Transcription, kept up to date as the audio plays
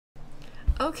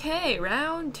Okay,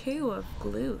 round 2 of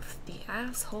Gluth, the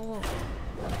asshole.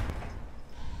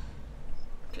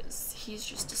 Because he's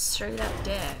just a straight up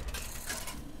dick.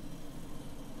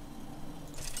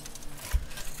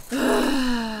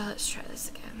 Let's try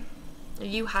this again.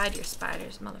 You hide your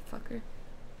spiders, motherfucker.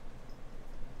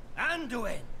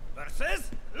 Andddd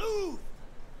versus Gluth.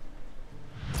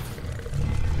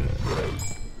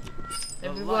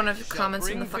 Maybe one of the comments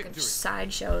in the fucking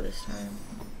sideshow this time.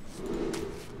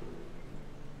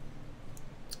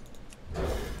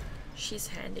 She's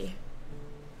handy.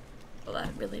 Well, that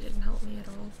really didn't help me at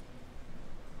all.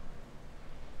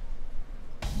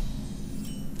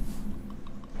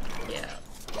 Yeah,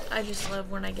 I just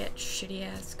love when I get shitty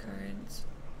ass cards.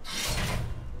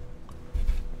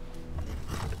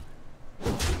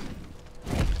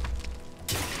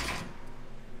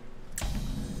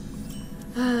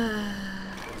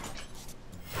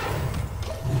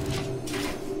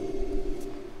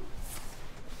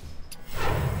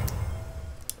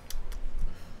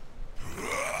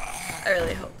 I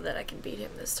really hope that I can beat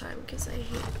him this time because I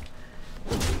hate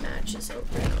matches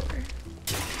over and over. It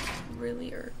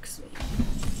really irks me.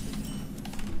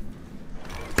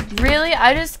 Really?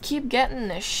 I just keep getting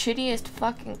the shittiest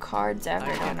fucking cards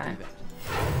ever, don't I?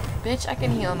 Bitch, I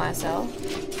can heal myself.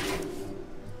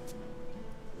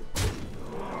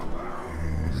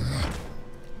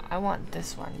 I want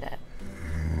this one dead.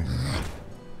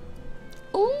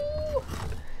 Ooh!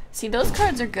 See, those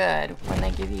cards are good when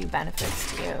they give you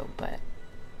benefits too, but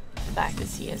the fact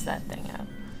is he has that thing up.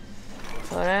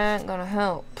 So it ain't gonna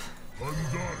help.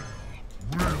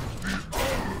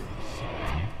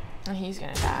 And he's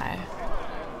gonna die.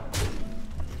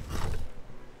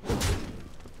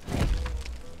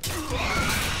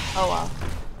 Oh well.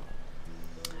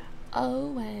 Oh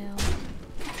well.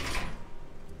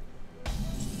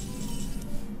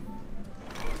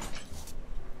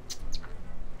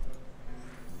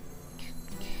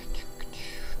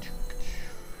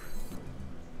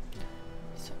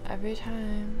 So every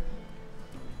time.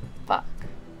 Fuck.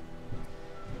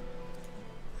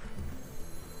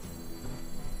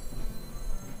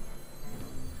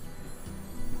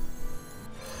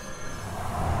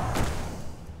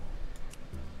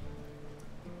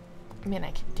 I mean,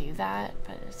 I can do that,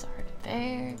 but it's already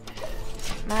there.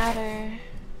 Doesn't matter.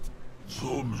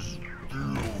 Oh,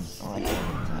 I can't.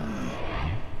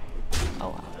 Oh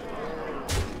well.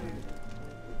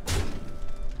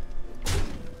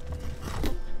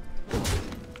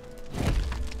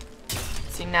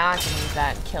 See, now I can use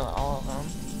that and kill all of them,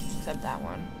 except that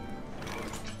one.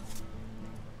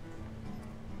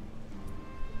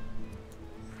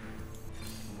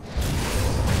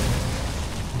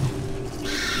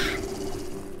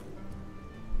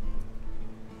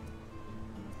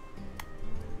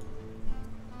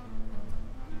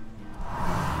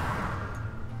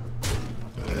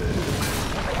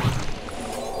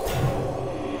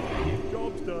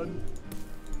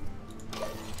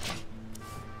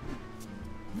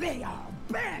 They are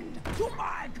bend to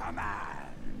my command.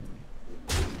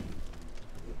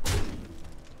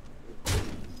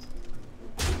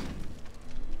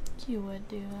 You would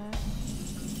do that.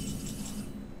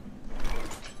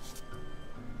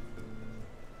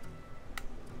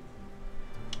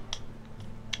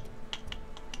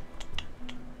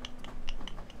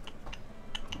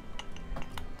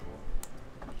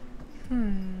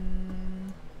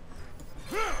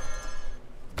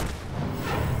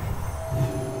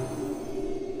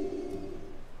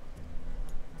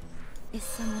 Is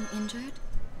someone injured?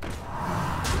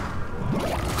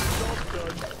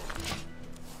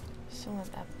 So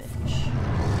let that bitch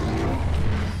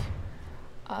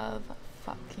of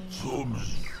fucking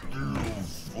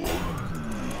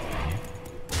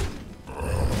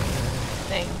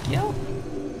thank you.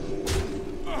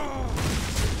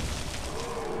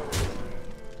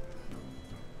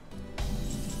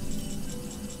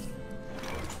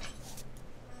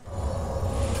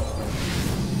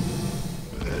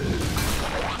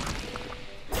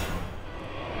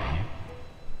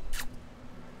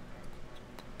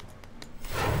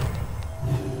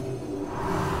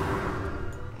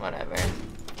 Whatever.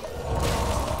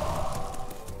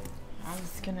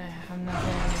 I'm not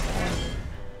gonna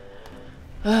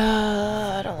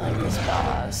I don't like this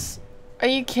boss. Are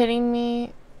you kidding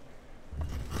me?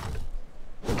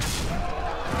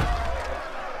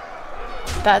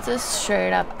 That's a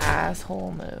straight up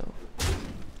asshole move.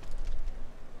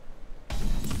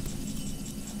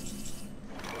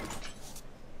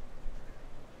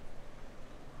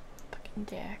 Fucking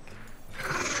dick.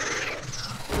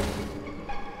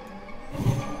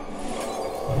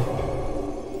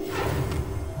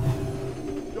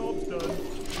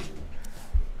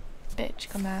 bitch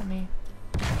come at me.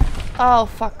 Oh,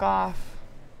 fuck off.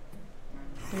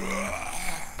 Really?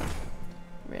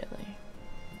 Really?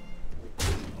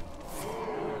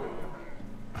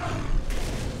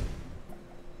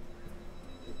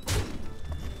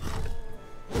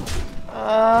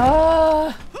 Oh.